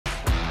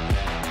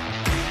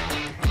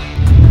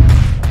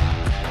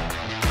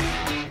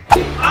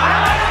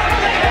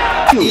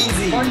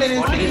Easy.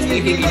 Spontaneous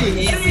speaking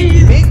is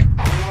easy. Big,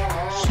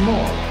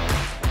 small.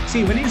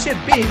 See, when you say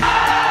big,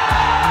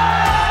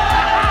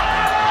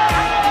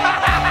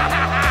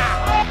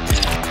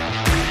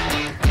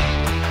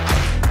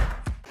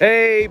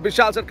 Hey,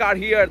 Bishal Sarkar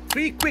here.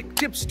 3 quick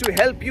tips to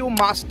help you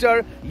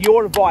master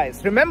your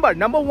voice. Remember,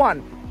 number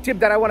 1 tip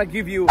that I want to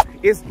give you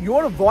is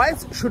your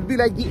voice should be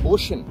like the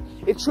ocean.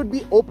 It should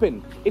be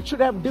open. It should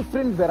have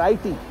different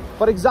variety.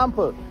 For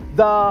example,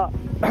 the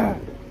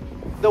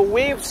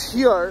waves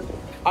here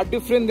are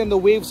different than the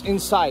waves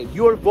inside.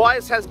 Your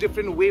voice has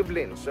different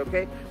wavelengths,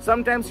 okay?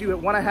 Sometimes you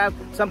want to have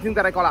something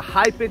that I call a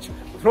high-pitched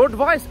throat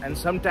voice, and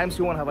sometimes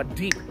you want to have a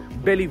deep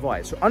belly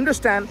voice. So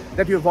understand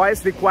that your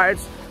voice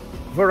requires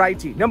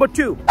variety. Number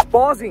 2,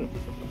 pausing.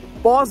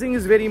 Pausing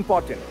is very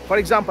important. For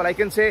example, I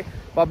can say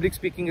public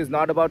speaking is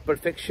not about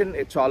perfection,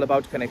 it's all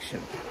about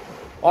connection.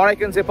 Or I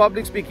can say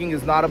public speaking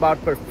is not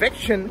about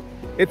perfection,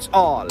 it's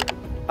all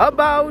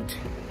about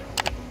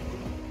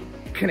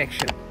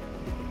connection.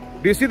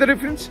 Do you see the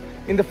difference?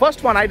 In the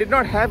first one, I did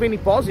not have any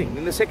pausing.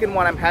 In the second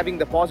one, I'm having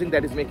the pausing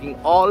that is making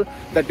all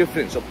the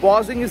difference. So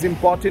pausing is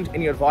important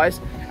in your voice.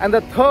 And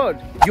the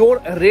third, your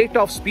rate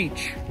of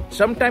speech.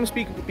 Sometimes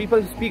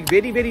people speak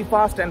very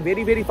fast and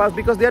very fast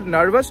because they are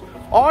nervous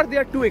or they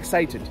are too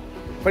excited.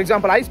 For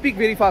example, I speak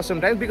very fast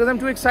sometimes because I'm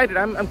too excited.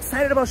 I'm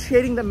excited about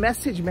sharing the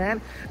message,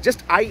 man.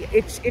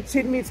 It's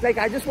in me. It's like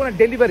I just want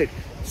to deliver it.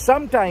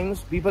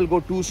 Sometimes people go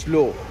too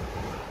slow.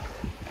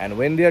 And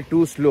when they are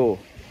too slow,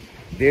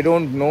 they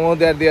don't know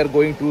that they are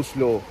going too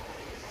slow.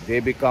 They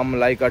become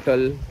like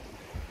Atal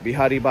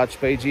Bihari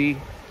Vajpayee ji.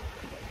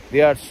 They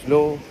are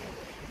slow.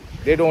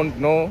 They don't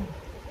know.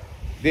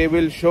 They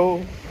will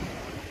show.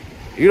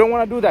 You don't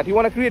want to do that. You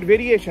want to create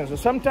variations. So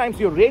sometimes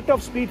your rate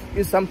of speech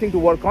is something to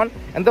work on.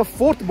 And the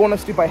 4th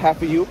bonus tip I have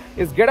for you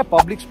is get a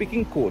public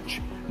speaking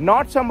coach.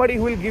 Not somebody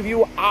who will give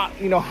you,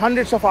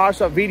 hundreds of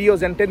hours of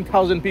videos and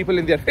 10,000 people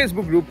in their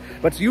Facebook group.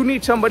 But you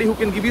need somebody who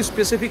can give you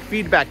specific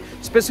feedback,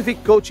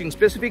 specific coaching,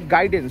 specific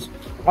guidance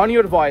on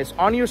your voice,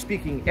 on your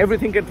speaking.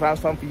 Everything can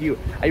transform for you.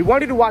 I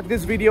want you to watch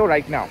this video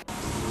right now.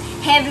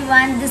 Hey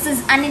everyone, this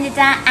is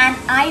Anindita and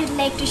I would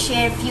like to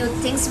share a few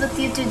things with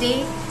you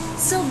today.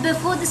 So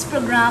before this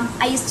program,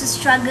 I used to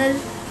struggle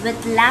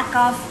with lack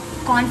of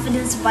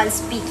confidence while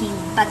speaking.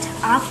 But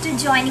after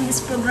joining this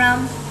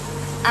program,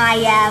 I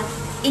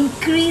have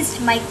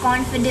increased my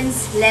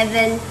confidence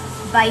level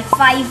by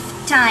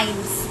 5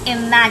 times.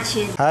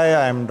 Imagine.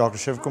 Hi, I'm Dr.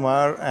 Shiv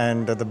Kumar,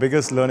 and the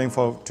biggest learning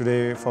for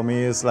today for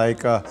me is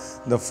like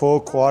the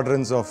 4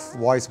 quadrants of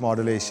voice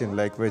modulation,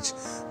 like which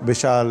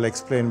Bishal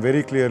explained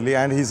very clearly,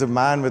 and he's a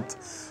man with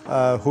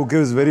who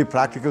gives very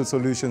practical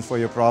solutions for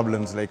your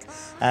problems,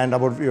 and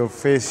about your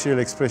facial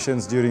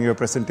expressions during your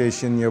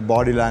presentation, your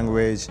body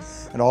language,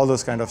 and all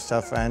those kind of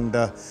stuff. And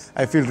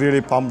I feel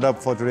really pumped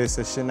up for today's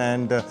session,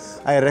 and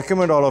I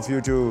recommend all of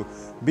you to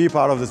be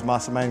part of this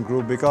mastermind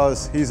group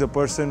because he's a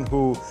person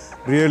who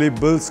really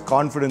builds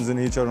confidence in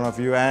each one of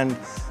you, and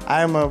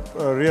I am a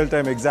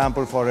real-time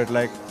example for it.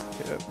 Like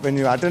when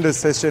you attend a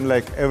session,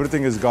 like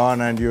everything is gone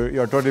and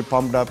you're totally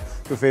pumped up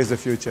to face the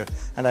future.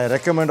 And I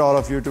recommend all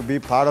of you to be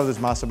part of this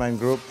mastermind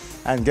group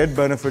and get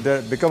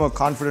benefited, become a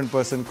confident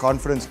person,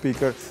 confident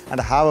speaker,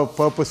 and have a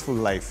purposeful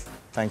life.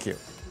 Thank you.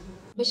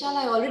 Bishal,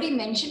 I already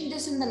mentioned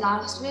this in the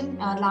last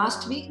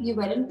week. You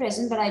weren't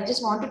present, but I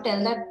just want to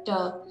tell that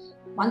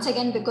once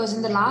again, because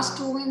in the last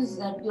 2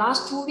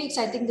 weeks,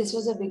 I think this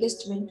was the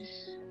biggest win.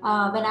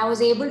 When I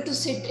was able to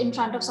sit in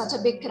front of such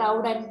a big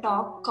crowd and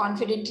talk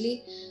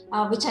confidently,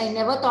 which I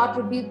never thought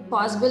would be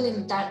possible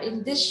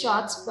in this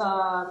short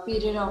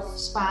period of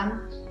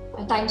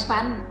time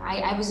span,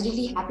 I was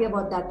really happy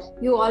about that.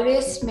 You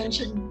always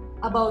mention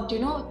about,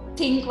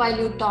 think while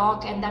you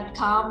talk, and that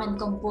calm and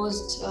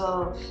composed,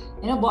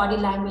 body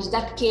language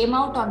that came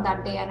out on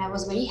that day, and I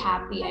was very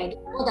happy. I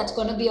know that's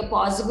going to be a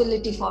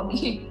possibility for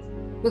me.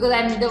 Because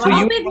I'm the one.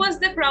 How big was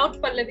the crowd,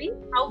 Pallavi?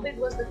 How big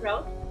was the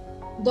crowd?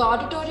 The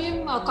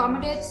auditorium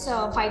accommodates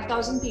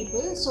 5,000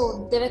 people,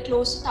 so there were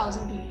close to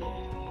 1,000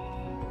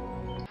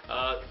 people.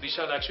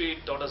 Bishal actually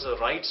taught us a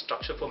right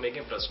structure for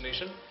making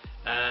presentation,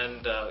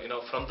 and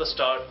from the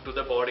start to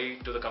the body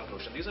to the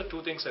conclusion. These are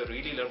 2 things I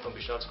really learned from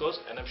Bishal's course,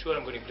 and I'm sure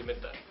I'm going to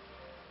implement that.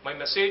 My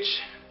message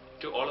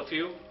to all of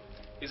you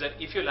is that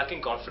if you're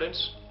lacking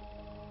confidence,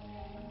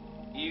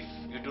 if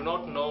you do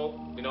not know,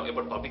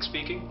 about public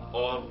speaking,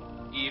 or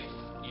if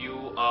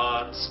you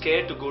are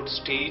scared to go to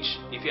stage,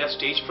 if you have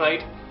stage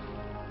fright,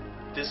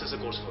 this is a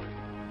course for you.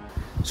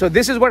 So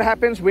this is what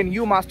happens when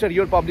you master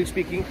your public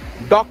speaking.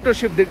 Dr.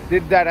 Shiv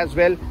did that as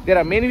well. There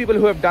are many people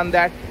who have done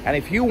that. And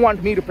if you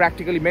want me to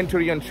practically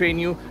mentor you and train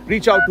you,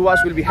 reach out to us.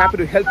 We'll be happy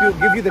to help you,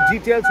 give you the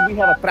details. We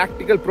have a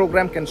practical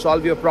program, can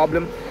solve your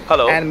problem.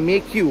 Hello. And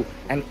make you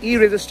an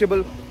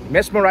irresistible,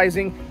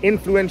 mesmerizing,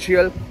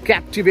 influential,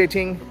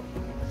 captivating,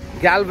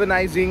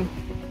 galvanizing,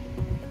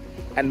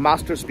 and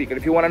master speaker.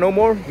 If you want to know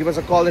more, give us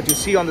a call that you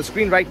see on the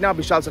screen right now.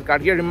 Bishal Sarkar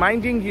here,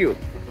 reminding you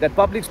that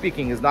public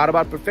speaking is not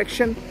about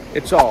perfection,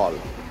 it's all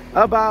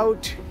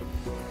about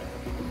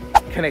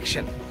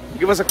connection.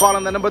 Give us a call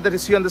on the number that you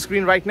see on the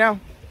screen right now.